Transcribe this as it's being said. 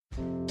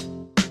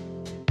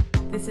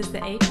This is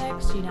the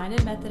Apex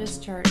United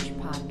Methodist Church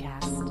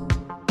podcast.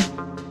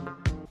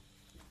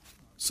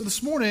 So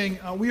this morning,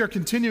 we are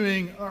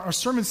continuing our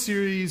sermon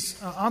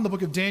series on the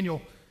book of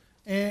Daniel.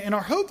 And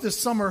our hope this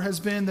summer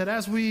has been that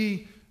as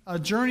we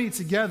journey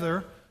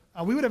together,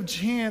 we would have a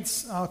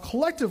chance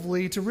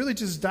collectively to really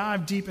just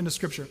dive deep into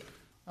Scripture.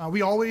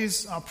 We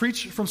always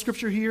preach from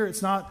Scripture here.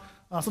 It's not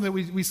something that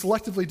we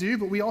selectively do,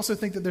 but we also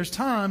think that there's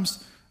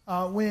times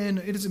when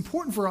it is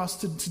important for us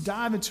to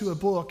dive into a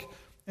book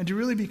and to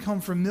really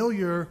become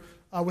familiar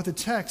with the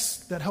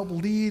texts that help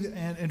lead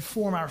and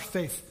inform our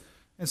faith.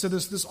 And so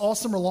this all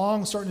summer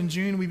long, starting in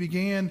June, we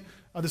began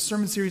the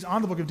sermon series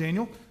on the book of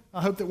Daniel.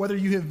 I hope that whether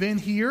you have been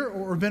here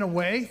or been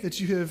away, that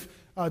you have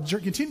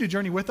continued to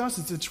journey with us.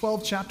 It's a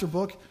 12-chapter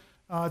book.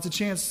 It's a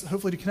chance,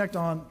 hopefully, to connect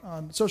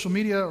on social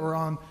media or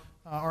on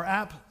our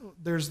app.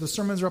 The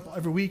sermons are up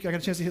every week. I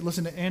got a chance to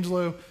listen to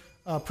Angelo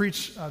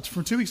preach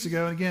from 2 weeks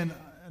ago. And again,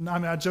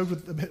 I joked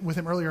with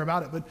him earlier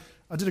about it, but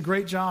I did a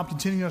great job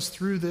continuing us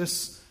through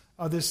this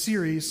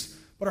series.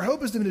 But our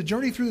hope is to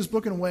journey through this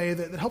book in a way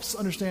that helps us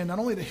understand not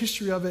only the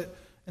history of it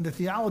and the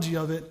theology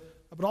of it,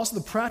 but also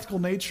the practical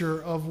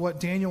nature of what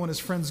Daniel and his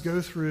friends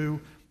go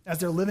through as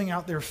they're living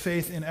out their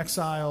faith in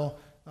exile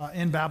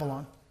in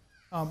Babylon.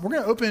 We're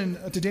going to open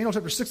to Daniel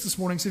chapter 6 this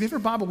morning. So if you have your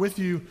Bible with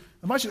you,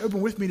 I invite you to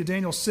open with me to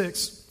Daniel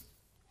 6.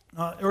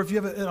 Or if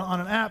you have it on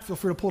an app, feel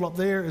free to pull it up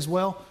there as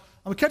well.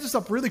 I'm going to catch us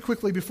up really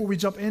quickly before we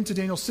jump into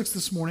Daniel 6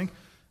 this morning.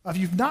 If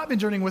you've not been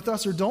journeying with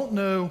us or don't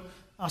know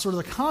sort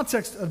of the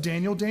context of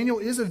Daniel, Daniel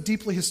is a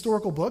deeply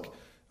historical book.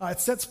 It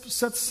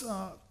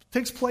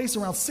takes place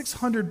around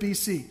 600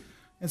 BC.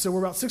 And so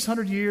we're about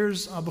 600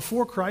 years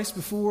before Christ,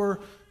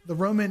 before the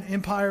Roman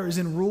Empire is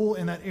in rule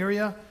in that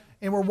area.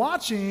 And we're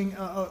watching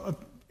an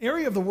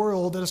area of the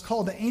world that is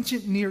called the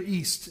ancient Near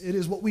East. It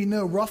is what we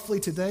know roughly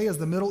today as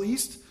the Middle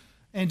East.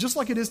 And just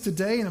like it is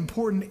today an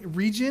important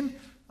region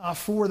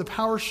for the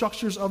power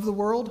structures of the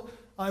world,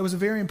 it was a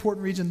very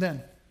important region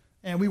then.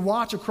 And we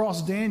watch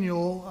across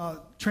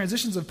Daniel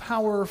transitions of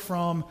power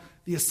from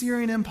the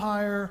Assyrian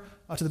Empire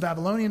to the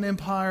Babylonian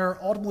Empire,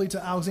 ultimately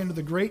to Alexander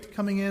the Great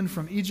coming in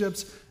from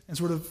Egypt and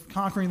sort of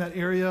conquering that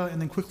area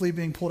and then quickly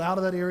being pulled out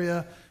of that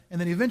area.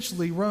 And then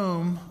eventually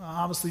Rome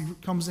obviously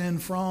comes in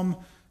from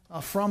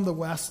the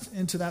west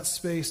into that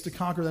space to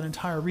conquer that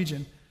entire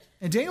region.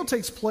 And Daniel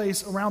takes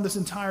place around this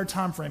entire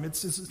time frame.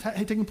 It's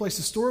taking place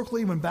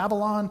historically when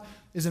Babylon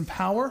is in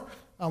power,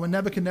 when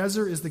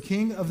Nebuchadnezzar is the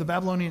king of the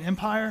Babylonian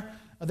Empire.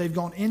 They've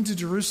gone into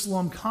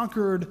Jerusalem,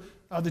 conquered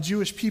the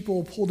Jewish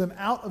people, pulled them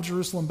out of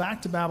Jerusalem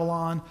back to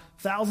Babylon,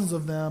 thousands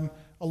of them,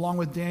 along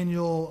with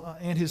Daniel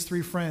and his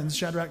three friends,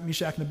 Shadrach,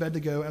 Meshach, and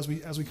Abednego, as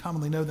we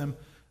commonly know them,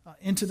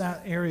 into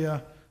that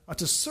area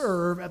to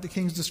serve at the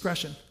king's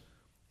discretion.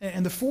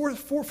 And the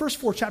first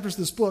four chapters of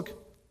this book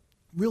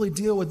really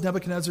deal with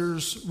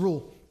Nebuchadnezzar's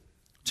rule.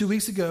 2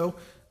 weeks ago,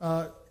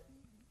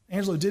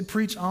 Angelo did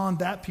preach on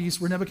that piece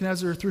where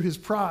Nebuchadnezzar, through his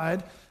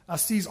pride,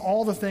 sees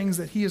all the things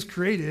that he has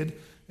created.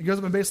 He goes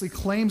up and basically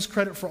claims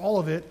credit for all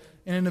of it.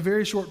 And in a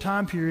very short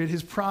time period,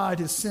 his pride,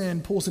 his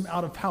sin, pulls him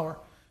out of power.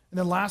 And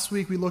then last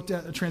week, we looked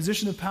at a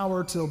transition of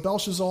power to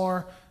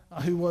Belshazzar,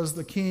 who was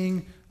the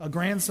king, a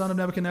grandson of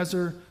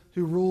Nebuchadnezzar,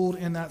 who ruled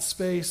in that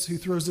space, who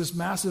throws this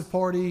massive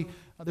party.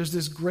 There's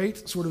this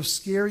great sort of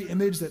scary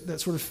image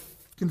that sort of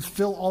can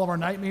fill all of our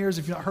nightmares.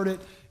 If you've not heard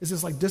it, it's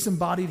this like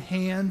disembodied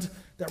hand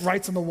that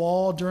writes on the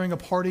wall during a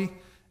party.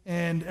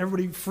 And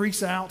everybody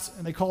freaks out,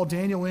 and they call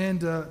Daniel in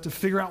to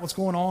figure out what's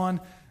going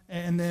on.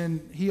 And then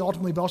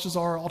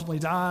Belshazzar ultimately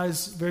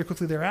dies very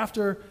quickly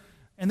thereafter.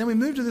 And then we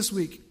move to this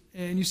week,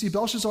 and you see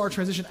Belshazzar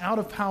transition out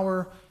of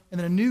power, and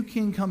then a new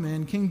king come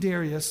in, King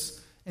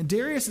Darius. And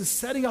Darius is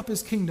setting up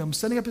his kingdom,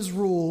 setting up his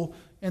rule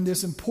in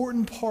this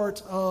important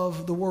part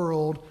of the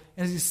world.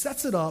 And as he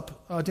sets it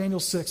up, Daniel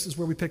 6 is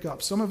where we pick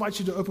up. So I'm going to invite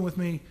you to open with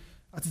me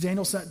to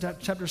Daniel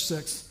chapter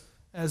 6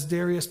 as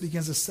Darius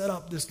begins to set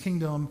up this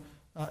kingdom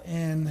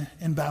in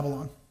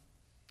Babylon.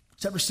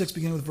 Chapter 6,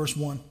 beginning with verse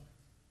 1.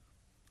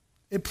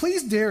 It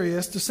pleased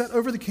Darius to set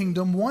over the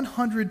kingdom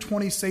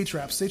 120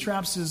 satraps.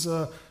 Satraps is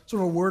sort of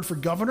a word for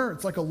governor.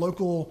 It's like a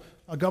local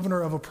governor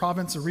of a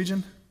province or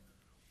region,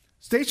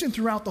 stationed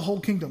throughout the whole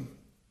kingdom.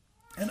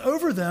 And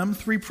over them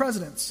 3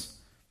 presidents,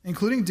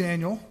 including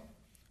Daniel.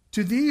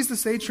 To these the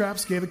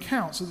satraps gave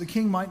account, so that the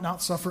king might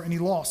not suffer any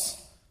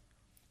loss.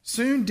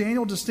 Soon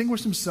Daniel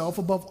distinguished himself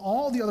above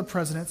all the other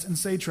presidents and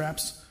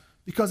satraps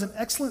because an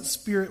excellent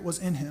spirit was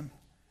in him.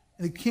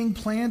 And the king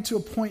planned to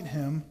appoint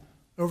him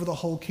over the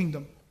whole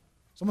kingdom.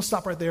 So I'm going to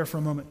stop right there for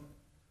a moment.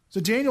 So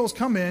Daniel has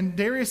come in.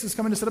 Darius is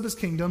coming to set up his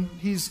kingdom.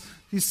 He's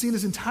seen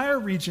this entire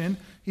region.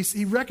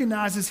 He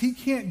recognizes he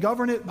can't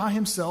govern it by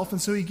himself,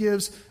 and so he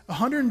gives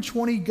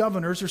 120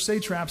 governors or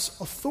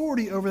satraps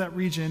authority over that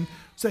region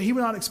so that he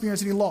would not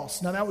experience any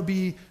loss. Now that would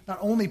be not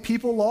only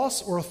people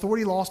loss or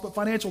authority loss, but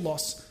financial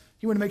loss.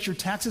 He wanted to make sure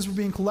taxes were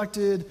being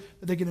collected,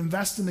 that they could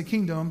invest in the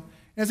kingdom.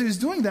 And as he was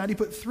doing that, he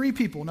put 3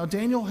 people. Now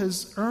Daniel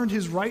has earned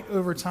his right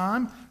over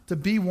time to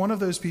be one of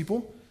those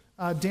people.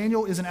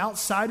 Daniel is an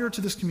outsider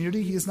to this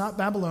community. He is not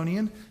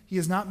Babylonian. He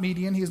is not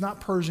Median. He is not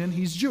Persian.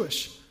 He's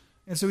Jewish.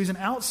 And so he's an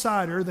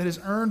outsider that has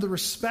earned the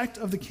respect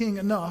of the king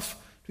enough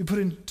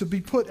to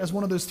be put as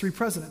one of those 3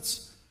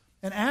 presidents.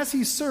 And as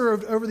he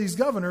served over these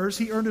governors,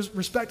 he earned his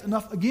respect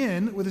enough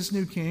again with this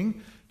new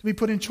king to be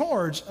put in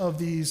charge of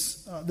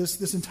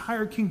this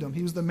entire kingdom.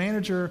 He was the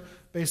manager,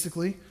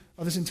 basically,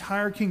 of this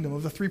entire kingdom,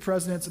 of the 3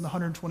 presidents and the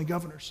 120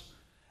 governors.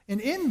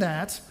 And in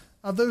that,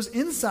 those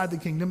inside the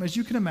kingdom, as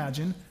you can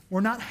imagine,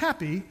 were not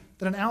happy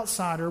that an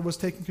outsider was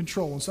taking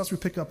control. And so that's where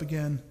we pick up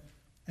again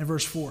in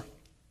verse 4.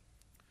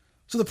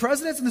 So the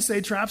presidents and the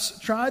satraps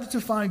tried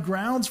to find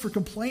grounds for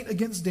complaint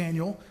against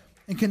Daniel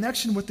in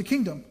connection with the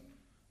kingdom.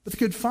 But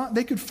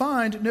they could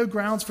find no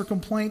grounds for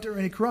complaint or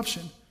any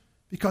corruption,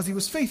 because he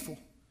was faithful,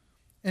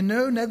 and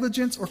no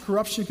negligence or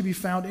corruption could be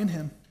found in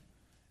him.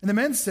 And the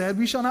men said,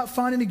 "We shall not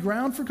find any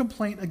ground for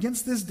complaint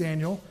against this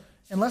Daniel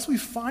unless we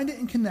find it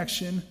in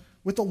connection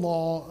with the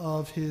law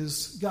of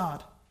his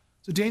God."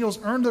 So Daniel's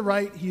earned the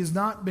right. He has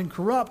not been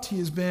corrupt. He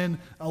has been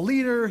a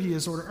leader. He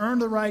has sort of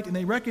earned the right, and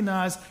they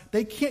recognize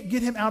they can't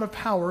get him out of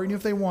power, even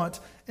if they want,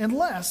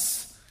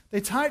 unless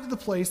they tie it to the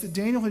place that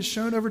Daniel has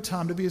shown over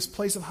time to be his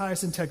place of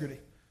highest integrity,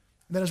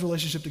 and that is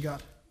relationship to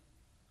God.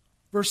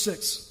 Verse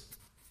 6.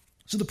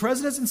 So the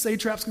presidents and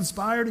satraps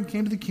conspired and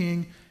came to the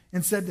king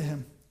and said to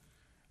him,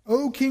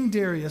 "O King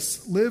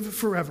Darius, live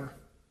forever.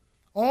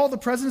 All the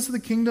presidents of the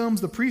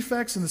kingdoms, the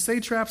prefects and the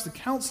satraps, the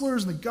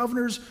counselors and the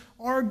governors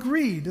are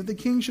agreed that the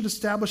king should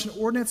establish an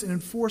ordinance and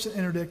enforce an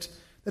interdict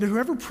that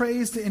whoever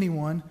prays to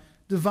anyone,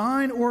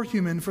 divine or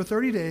human, for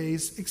 30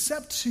 days,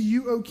 except to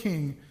you, O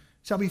king,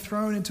 shall be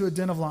thrown into a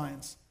den of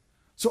lions."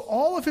 So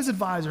all of his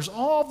advisors,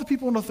 all of the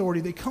people in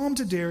authority, they come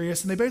to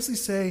Darius and they basically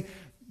say,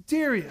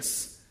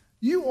 "Darius,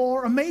 you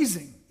are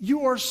amazing.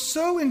 You are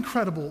so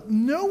incredible.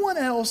 No one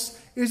else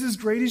is as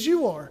great as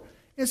you are."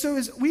 And so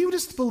we would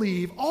just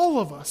believe, all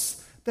of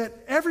us,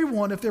 that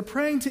everyone, if they're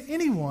praying to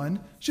anyone,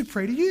 should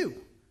pray to you,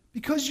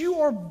 because you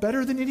are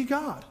better than any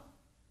god.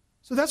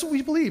 So that's what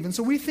we believe. And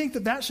so we think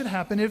that that should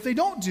happen. And if they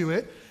don't do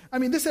it, I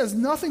mean, this has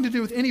nothing to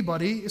do with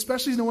anybody,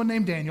 especially no one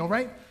named Daniel,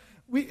 right?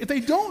 If they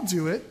don't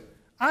do it,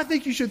 I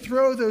think you should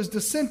throw those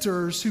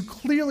dissenters who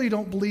clearly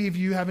don't believe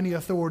you have any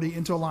authority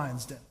into a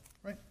lion's den,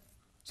 right?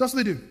 So that's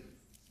what they do.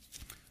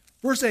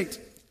 Verse 8.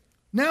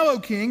 "Now, O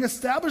king,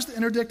 establish the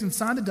interdict and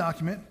sign the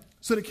document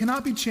so that it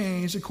cannot be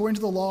changed according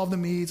to the law of the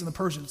Medes and the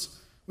Persians,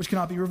 which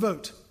cannot be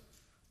revoked."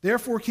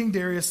 Therefore, King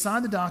Darius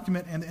signed the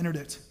document and the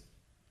interdict.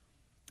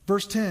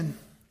 Verse 10.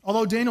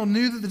 Although Daniel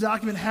knew that the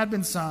document had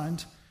been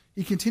signed,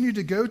 he continued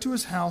to go to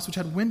his house, which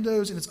had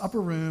windows in its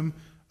upper room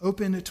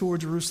open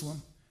toward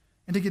Jerusalem,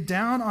 and to get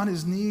down on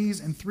his knees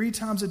and 3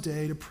 times a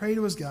day to pray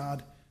to his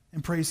God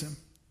and praise him,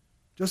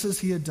 just as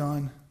he had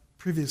done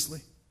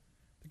previously.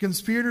 The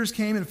conspirators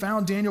came and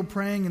found Daniel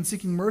praying and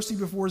seeking mercy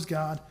before his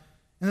God.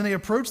 And then they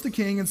approached the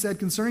king and said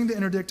concerning the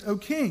interdict, "O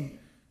king,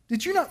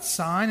 did you not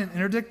sign an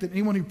interdict that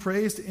anyone who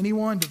prays to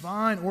anyone,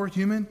 divine or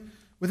human,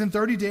 within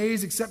 30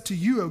 days, except to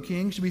you, O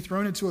king, should be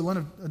thrown into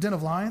a den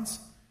of lions?"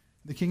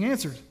 The king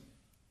answered,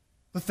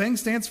 "The thing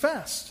stands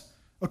fast,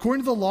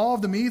 according to the law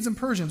of the Medes and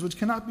Persians, which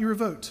cannot be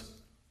revoked."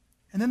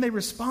 And then they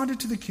responded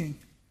to the king,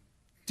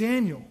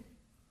 "Daniel,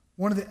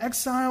 one of the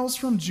exiles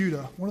from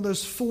Judah, one of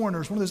those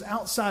foreigners, one of those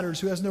outsiders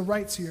who has no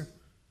rights here,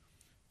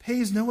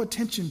 pays no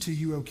attention to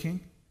you, O king,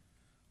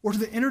 or to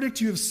the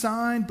interdict you have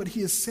signed, but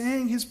he is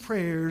saying his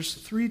prayers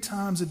 3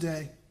 times a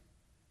day."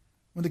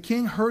 When the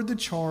king heard the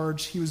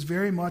charge, he was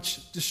very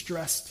much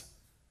distressed.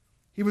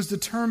 He was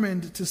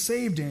determined to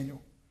save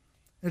Daniel.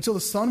 And until the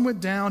sun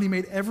went down, he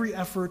made every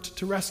effort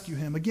to rescue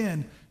him.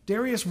 Again,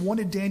 Darius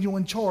wanted Daniel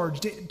in charge.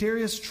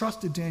 Darius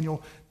trusted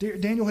Daniel.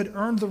 Daniel had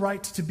earned the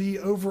right to be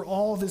over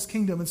all of his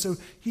kingdom. And so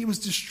he was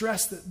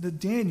distressed that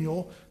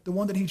Daniel, the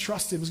one that he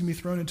trusted, was going to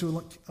be thrown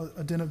into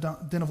a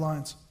den of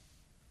lions.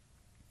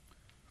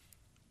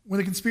 When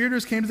the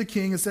conspirators came to the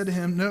king and said to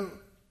him,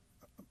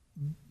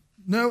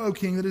 No, O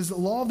king, that it is the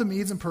law of the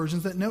Medes and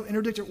Persians that no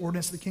interdict or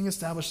ordinance the king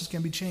establishes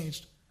can be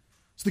changed.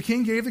 So the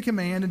king gave the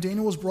command, and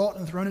Daniel was brought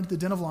and thrown into the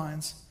den of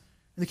lions.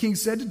 And the king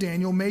said to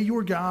Daniel, "May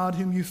your God,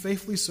 whom you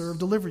faithfully serve,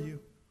 deliver you."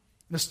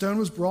 And a stone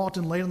was brought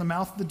and laid on the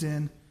mouth of the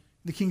den. And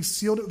the king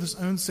sealed it with his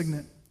own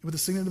signet, with the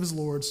signet of his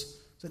lords,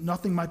 so that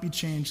nothing might be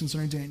changed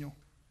concerning Daniel.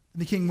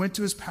 And the king went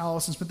to his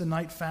palace and spent the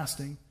night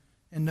fasting,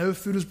 and no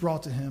food was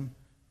brought to him,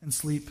 and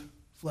sleep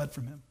fled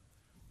from him.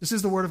 This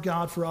is the word of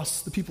God for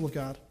us, the people of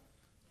God.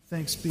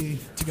 Thanks be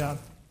to God.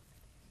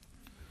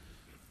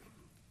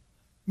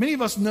 Many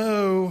of us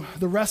know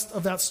the rest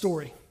of that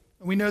story.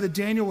 We know that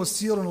Daniel was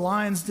sealed in a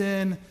lion's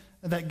den,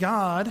 that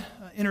God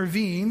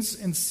intervenes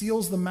and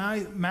seals the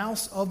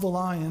mouths of the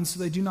lions so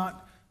they do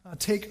not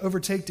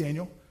overtake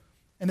Daniel,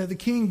 and that the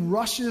king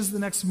rushes the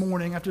next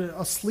morning after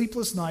a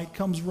sleepless night,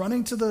 comes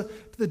running to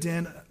the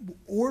den,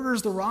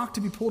 orders the rock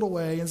to be pulled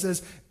away, and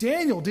says,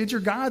 "Daniel, did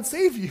your God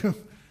save you?"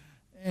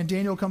 And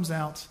Daniel comes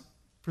out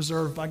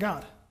preserved by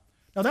God.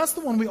 Now that's the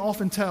one we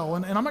often tell,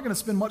 and I'm not going to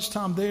spend much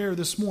time there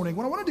this morning.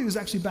 What I want to do is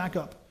actually back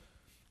up.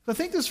 I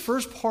think this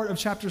first part of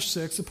chapter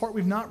 6, the part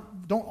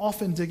don't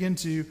often dig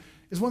into,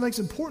 is one that's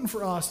important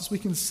for us as we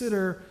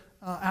consider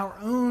our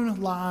own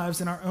lives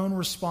and our own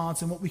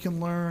response and what we can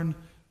learn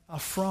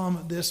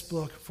from this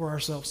book for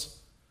ourselves.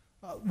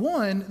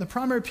 One, the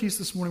primary piece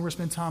this morning we're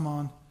going to spend time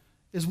on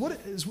is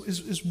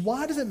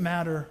why does it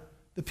matter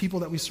the people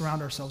that we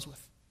surround ourselves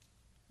with?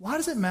 Why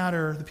does it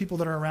matter the people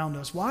that are around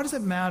us? Why does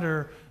it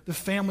matter the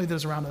family that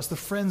is around us, the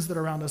friends that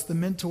are around us, the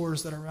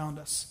mentors that are around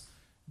us?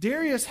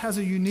 Darius has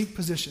a unique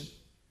position.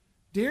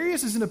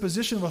 Darius is in a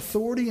position of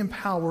authority and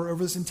power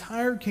over this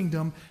entire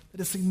kingdom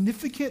that is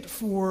significant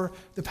for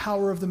the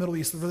power of the Middle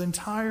East, for the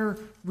entire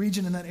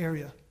region in that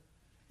area.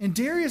 And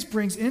Darius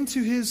brings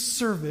into his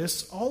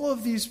service all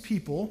of these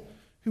people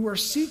who are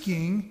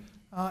seeking,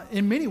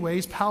 in many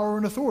ways, power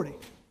and authority,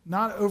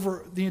 not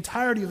over the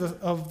entirety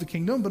of the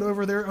kingdom, but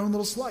over their own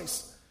little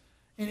slice.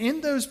 And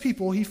in those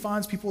people, he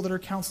finds people that are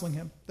counseling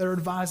him, that are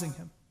advising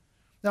him.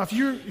 Now, if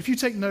you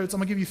take notes, I'm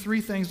going to give you 3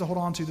 things to hold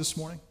on to this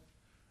morning.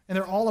 And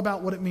they're all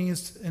about what it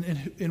means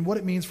and what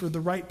it means for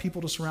the right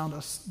people to surround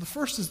us. The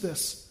first is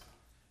this: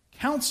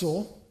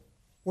 counsel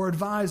or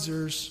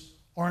advisors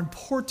are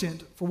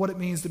important for what it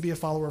means to be a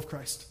follower of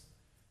Christ.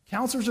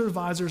 Counselors or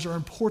advisors are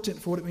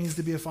important for what it means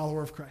to be a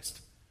follower of Christ.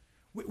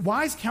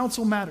 Wise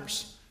counsel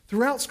matters.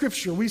 Throughout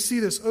Scripture, we see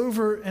this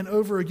over and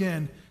over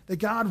again, that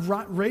God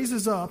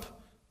raises up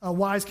a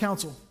wise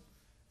counsel.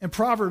 In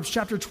Proverbs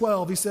chapter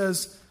 12, he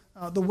says,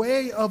 the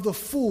way of the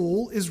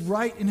fool is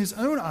right in his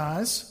own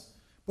eyes,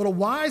 but a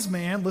wise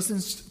man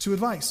listens to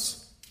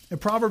advice. In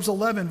Proverbs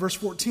 11, verse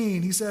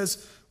 14, he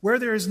says, where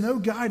there is no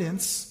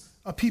guidance,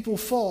 a people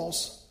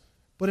falls,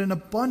 but in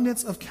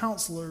abundance of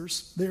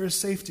counselors, there is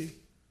safety.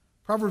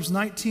 Proverbs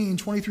 19,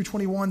 20 through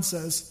 21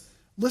 says,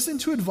 listen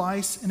to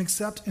advice and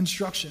accept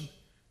instruction,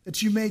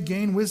 that you may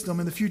gain wisdom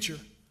in the future.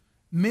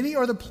 Many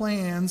are the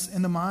plans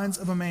in the minds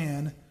of a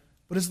man,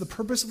 but it's the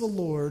purpose of the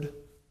Lord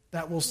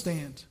that will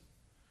stand.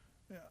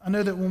 I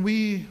know that when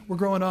we were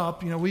growing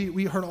up,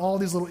 we heard all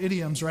these little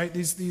idioms, right?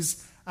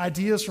 These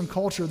ideas from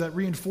culture that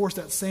reinforce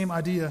that same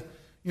idea.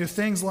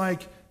 Things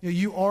like,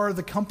 you are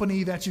the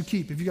company that you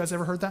keep. Have you guys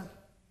ever heard that?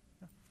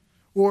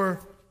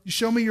 Or, you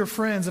show me your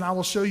friends and I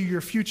will show you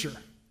your future.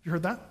 You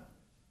heard that?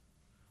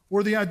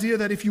 Or the idea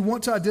that if you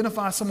want to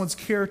identify someone's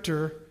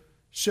character,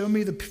 show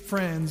me the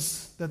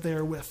friends that they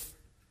are with.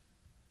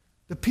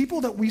 The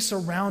people that we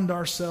surround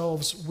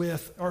ourselves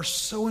with are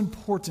so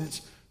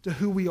important to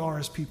who we are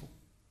as people.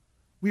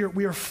 We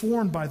are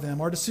formed by them.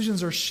 Our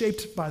decisions are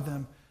shaped by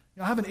them.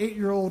 I have an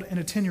 8-year-old and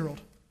a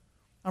 10-year-old.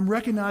 I'm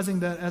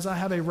recognizing that as I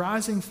have a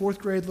rising 4th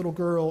grade little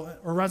girl,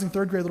 or rising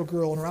 3rd grade little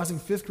girl, and a rising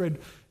 5th grade,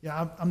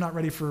 I'm not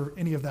ready for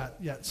any of that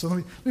yet. So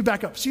let me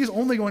back up. She's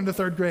only going to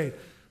 3rd grade.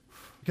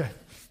 Okay.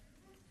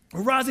 A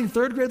rising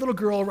 3rd grade little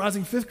girl, a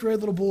rising 5th grade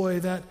little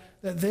boy, that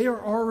they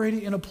are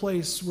already in a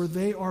place where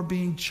they are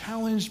being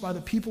challenged by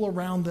the people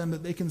around them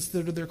that they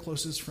consider their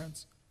closest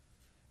friends.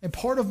 And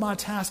part of my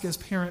task as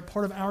parent,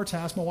 part of our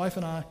task, my wife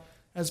and I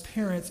as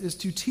parents, is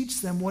to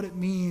teach them what it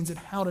means and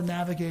how to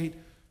navigate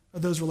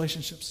those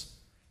relationships.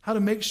 How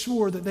to make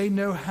sure that they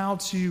know how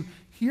to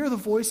hear the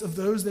voice of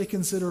those they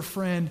consider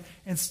friend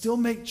and still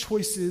make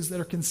choices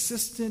that are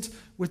consistent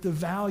with the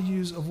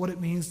values of what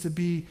it means to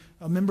be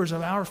members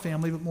of our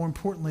family, but more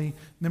importantly,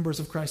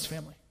 members of Christ's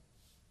family.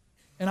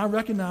 And I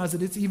recognize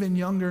that it's even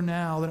younger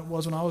now than it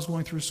was when I was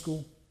going through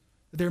school,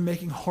 that they're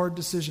making hard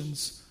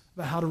decisions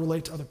about how to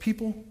relate to other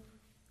people,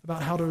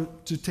 about how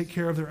to take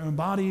care of their own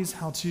bodies,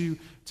 how to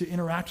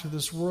interact with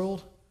this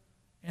world.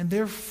 And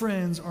their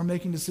friends are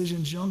making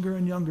decisions younger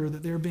and younger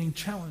that they're being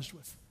challenged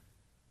with.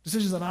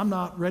 Decisions that I'm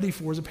not ready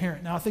for as a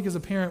parent. Now, I think as a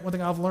parent, one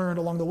thing I've learned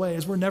along the way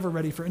is we're never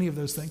ready for any of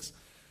those things.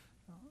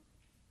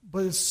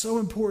 But it's so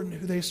important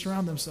who they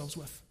surround themselves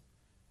with.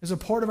 As a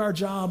part of our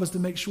job is to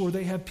make sure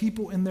they have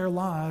people in their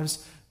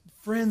lives,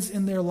 friends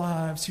in their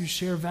lives who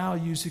share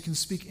values, who can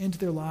speak into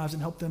their lives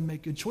and help them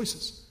make good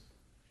choices.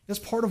 That's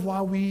part of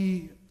why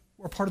we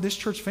are part of this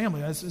church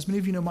family. As many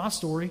of you know my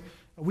story,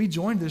 we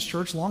joined this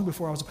church long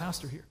before I was a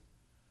pastor here.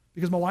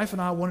 Because my wife and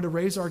I wanted to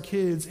raise our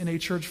kids in a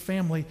church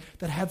family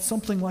that had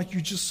something like you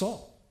just saw,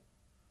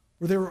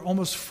 where there were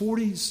almost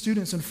 40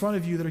 students in front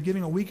of you that are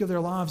giving a week of their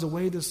lives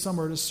away this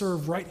summer to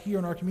serve right here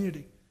in our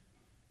community.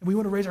 And we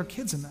want to raise our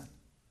kids in that.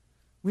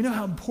 We know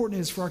how important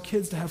it is for our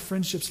kids to have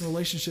friendships and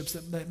relationships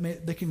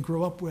that they can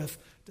grow up with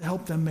to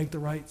help them make the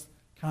right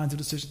kinds of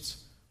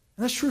decisions.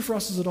 And that's true for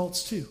us as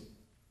adults too.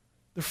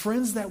 The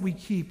friends that we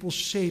keep will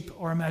shape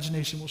our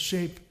imagination, will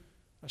shape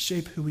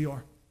who we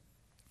are.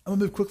 I'm going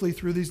to move quickly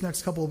through these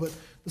next couple, but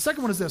the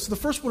second one is this. So the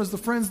first one is the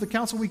friends, the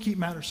counsel we keep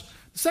matters.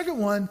 The second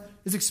one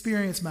is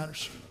experience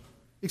matters.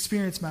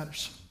 Experience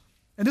matters.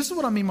 And this is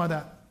what I mean by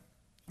that.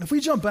 If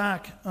we jump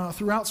back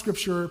throughout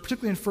Scripture,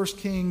 particularly in 1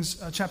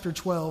 Kings chapter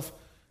 12,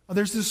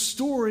 there's this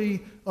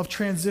story of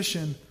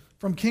transition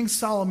from King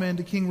Solomon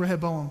to King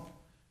Rehoboam.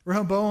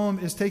 Rehoboam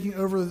is taking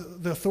over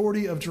the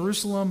authority of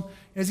Jerusalem.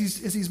 As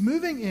he's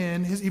moving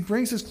in, he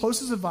brings his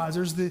closest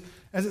advisors,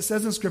 as it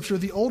says in Scripture,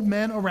 the old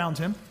men around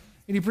him.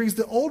 And he brings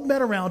the old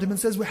men around him and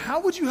says, well,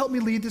 how would you help me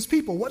lead this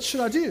people? What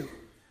should I do?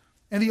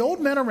 And the old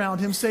men around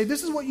him say,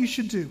 this is what you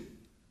should do.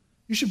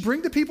 You should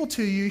bring the people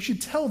to you. You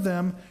should tell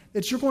them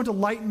that you're going to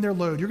lighten their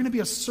load. You're going to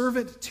be a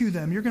servant to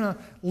them. You're going to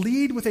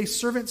lead with a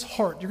servant's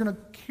heart. You're going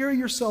to carry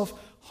yourself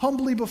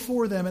humbly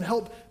before them and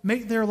help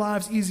make their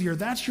lives easier.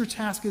 That's your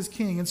task as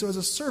king. And so as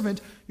a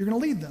servant, you're going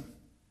to lead them.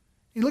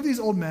 He looked at these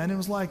old men and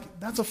was like,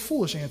 that's a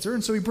foolish answer.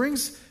 And so he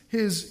brings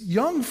his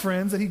young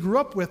friends that he grew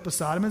up with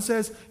beside him and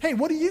says, hey,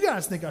 what do you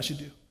guys think I should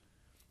do?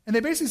 And they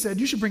basically said,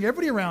 you should bring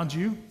everybody around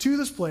you to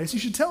this place. You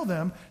should tell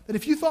them that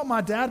if you thought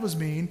my dad was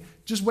mean,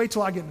 just wait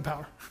till I get into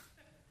power.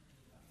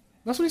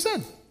 That's what he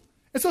said.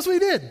 And so that's what he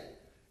did.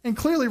 And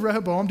clearly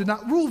Rehoboam did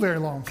not rule very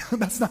long.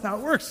 That's not how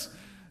it works.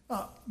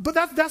 But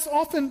that's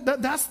often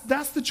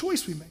the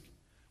choice we make.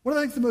 One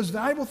of the most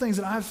valuable things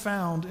that I've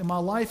found in my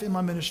life, in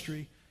my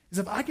ministry, is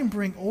if I can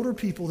bring older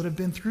people that have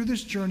been through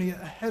this journey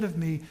ahead of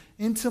me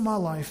into my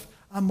life,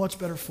 I'm much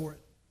better for it.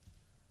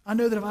 I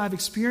know that if I've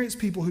experienced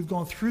people who've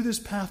gone through this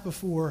path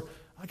before,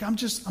 like I'm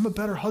a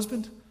better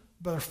husband,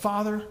 a better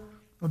father,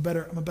 I'm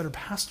a better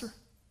pastor.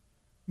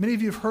 Many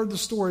of you have heard the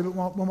story, but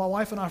when my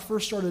wife and I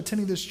first started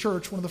attending this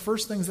church, one of the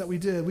first things that we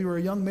did, we were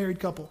a young married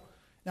couple.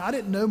 Now, I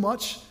didn't know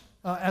much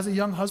as a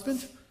young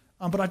husband,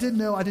 but I didn't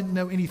know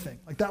anything.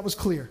 Like, that was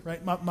clear,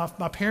 right?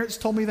 My parents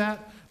told me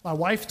that. My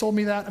wife told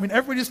me that. I mean,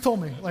 everybody just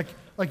told me, like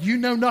you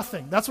know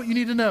nothing. That's what you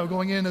need to know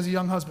going in as a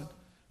young husband.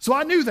 So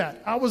I knew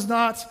that. I was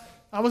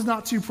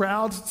not too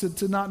proud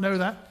to not know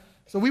that.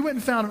 So we went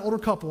and found an older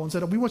couple and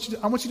said, I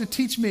want you to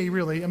teach me,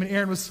 really. I mean,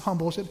 Aaron was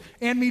humble,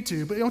 and me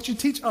too, but I want you to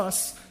teach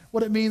us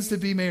what it means to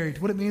be married,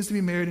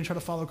 and try to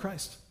follow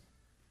Christ.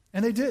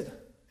 And they did.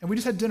 And we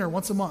just had dinner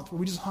once a month where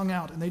we just hung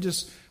out,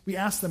 and we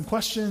asked them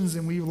questions,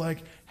 and we were like,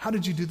 how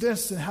did you do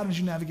this, and how did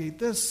you navigate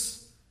this?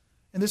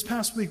 And this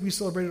past week, we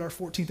celebrated our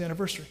 14th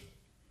anniversary.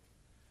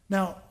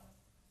 Now,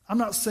 I'm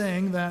not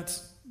saying that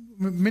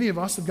many of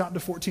us have gotten to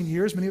 14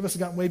 years. Many of us have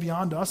gotten way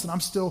beyond us, and I'm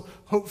still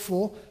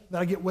hopeful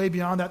that I get way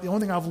beyond that. The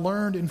only thing I've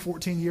learned in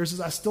 14 years is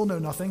I still know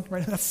nothing,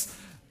 right?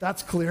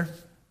 That's clear.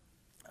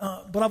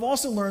 But I've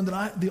also learned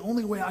that the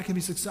only way I can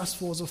be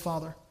successful as a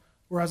father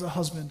or as a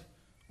husband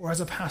or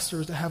as a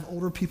pastor is to have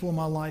older people in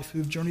my life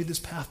who've journeyed this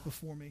path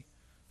before me,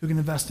 who can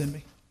invest in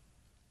me.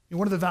 And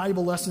one of the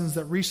valuable lessons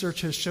that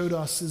research has showed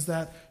us is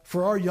that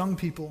for our young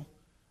people,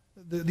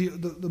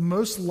 the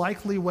most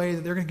likely way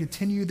that they're going to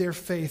continue their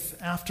faith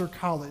after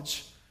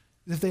college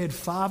is if they had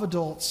 5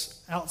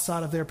 adults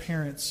outside of their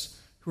parents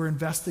who were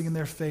investing in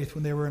their faith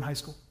when they were in high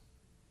school.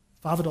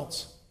 5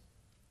 adults.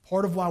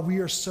 Part of why we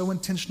are so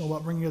intentional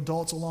about bringing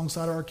adults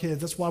alongside our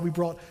kids, that's why we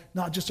brought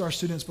not just our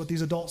students, but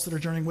these adults that are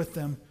journeying with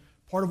them.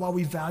 Part of why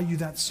we value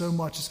that so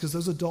much is because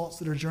those adults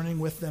that are journeying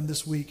with them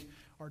this week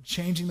are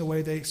changing the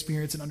way they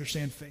experience and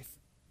understand faith.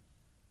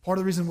 Part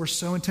of the reason we're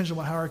so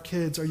intentional about how our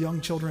kids, our young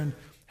children,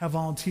 have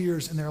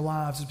volunteers in their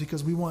lives is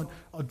because we want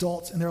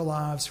adults in their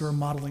lives who are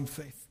modeling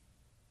faith.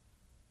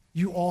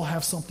 You all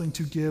have something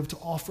to give, to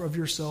offer of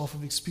yourself,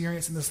 of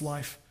experience in this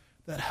life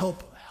that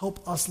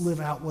help us live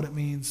out what it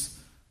means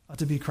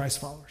to be Christ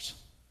followers.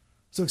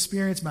 So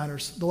experience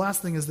matters. The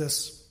last thing is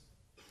this,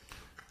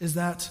 is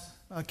that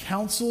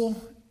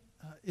counsel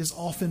is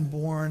often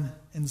born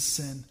in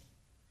sin.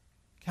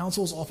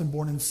 Counsel is often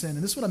born in sin.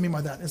 And this is what I mean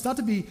by that. It's not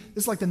to be,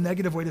 it's like the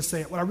negative way to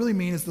say it. What I really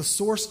mean is the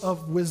source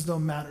of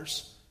wisdom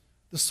matters.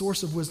 The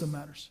source of wisdom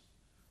matters.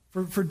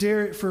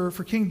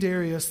 For King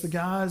Darius, the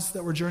guys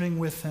that were journeying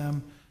with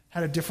him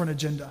had a different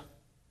agenda.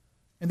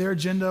 And their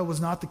agenda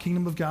was not the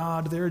kingdom of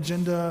God. Their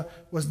agenda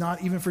was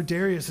not even for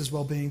Darius'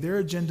 well-being. Their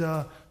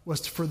agenda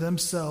was for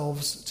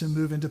themselves to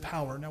move into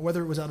power. Now,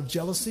 whether it was out of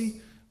jealousy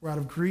or out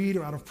of greed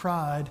or out of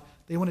pride,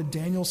 they wanted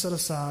Daniel set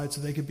aside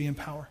so they could be in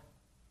power.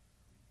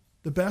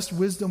 The best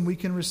wisdom we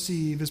can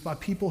receive is by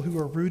people who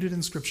are rooted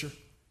in Scripture,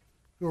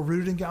 who are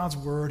rooted in God's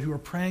Word, who are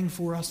praying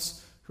for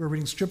us, who are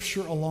reading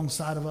Scripture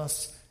alongside of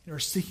us, and are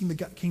seeking the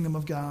kingdom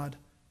of God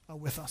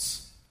with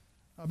us.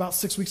 About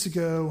 6 weeks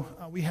ago,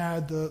 we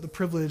had the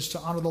privilege to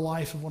honor the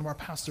life of one of our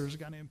pastors, a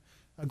guy named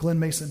Glenn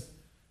Mason.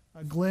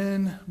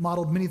 Glenn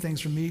modeled many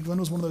things for me. Glenn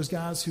was one of those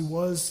guys who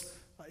was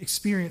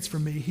experience for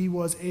me. He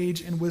was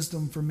age and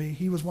wisdom for me.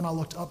 He was one I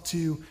looked up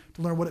to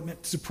learn what it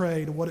meant to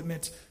pray, to what it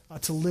meant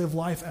to live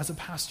life as a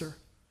pastor.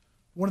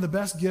 One of the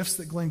best gifts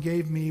that Glenn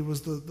gave me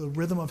was the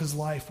rhythm of his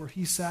life, where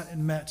he sat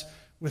and met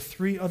with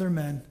 3 other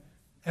men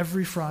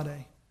every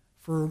Friday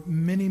for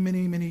many,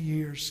 many, many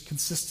years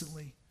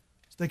consistently.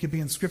 They could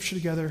be in Scripture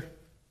together,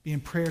 be in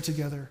prayer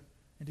together,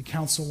 and to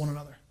counsel one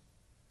another.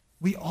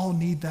 We all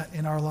need that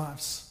in our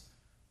lives.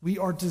 We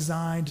are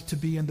designed to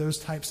be in those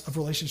types of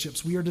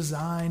relationships. We are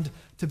designed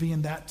to be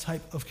in that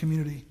type of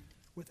community.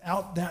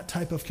 Without that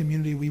type of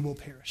community, we will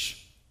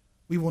perish.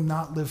 We will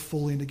not live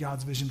fully into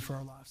God's vision for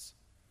our lives.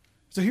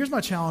 So here's my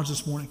challenge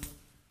this morning.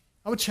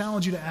 I would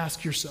challenge you to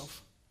ask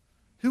yourself,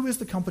 who is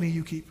the company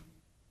you keep?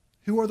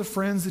 Who are the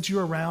friends that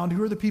you're around?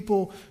 Who are the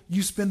people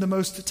you spend the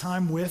most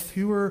time with?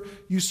 Who are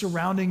you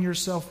surrounding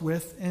yourself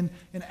with? And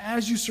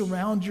as you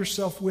surround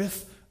yourself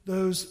with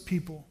those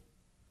people,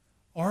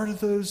 are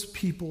those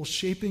people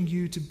shaping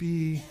you to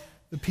be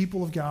the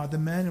people of God, the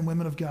men and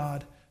women of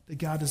God that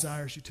God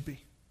desires you to be?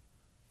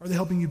 Are they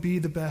helping you be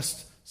the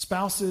best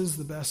spouses,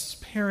 the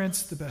best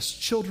parents, the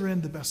best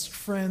children, the best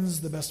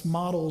friends, the best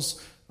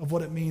models of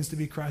what it means to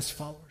be Christ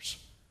followers.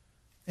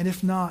 And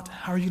if not,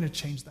 how are you going to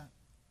change that?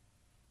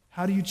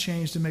 How do you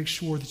change to make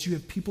sure that you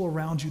have people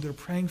around you that are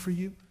praying for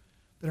you,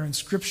 that are in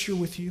Scripture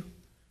with you,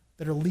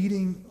 that are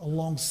leading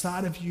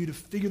alongside of you to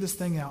figure this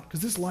thing out?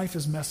 Because this life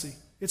is messy.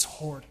 It's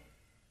hard.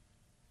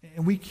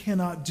 And we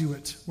cannot do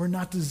it. We're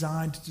not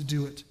designed to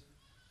do it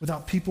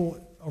without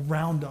people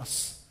around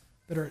us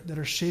that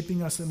are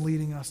shaping us and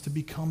leading us to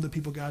become the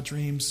people God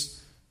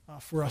dreams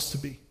for us to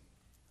be.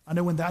 I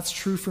know when that's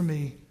true for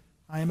me,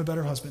 I am a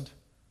better husband.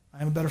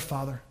 I am a better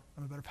father.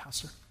 I'm a better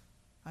pastor.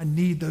 I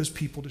need those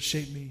people to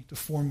shape me, to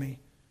form me,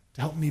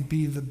 to help me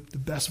be the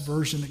best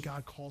version that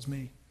God calls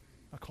me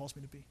to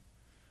be.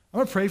 I'm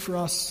going to pray for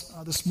us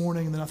this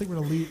morning, and then I think we're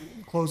going to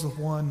close with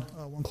one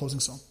closing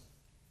song.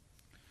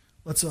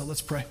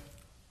 Let's pray.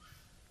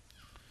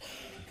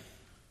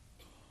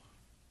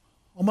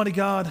 Almighty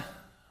God,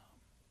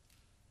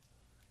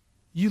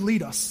 you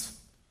lead us.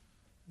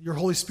 Your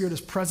Holy Spirit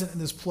is present in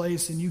this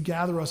place, and you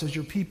gather us as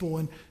your people.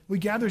 And we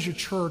gather as your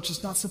church.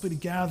 It's not simply to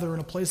gather in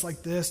a place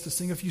like this to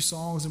sing a few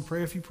songs and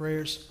pray a few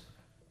prayers.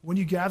 When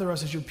you gather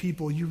us as your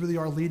people, you really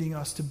are leading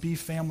us to be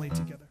family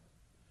together,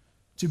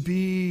 to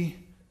be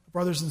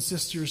brothers and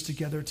sisters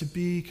together, to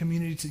be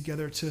community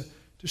together, to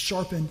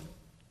sharpen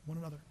one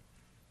another.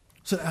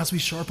 So that as we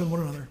sharpen one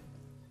another,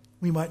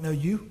 we might know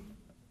you,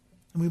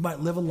 and we might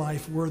live a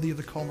life worthy of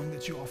the calling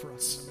that you offer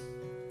us.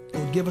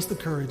 Lord, give us the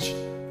courage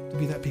to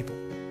be that people.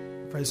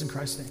 Praise in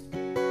Christ's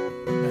name.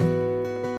 Amen.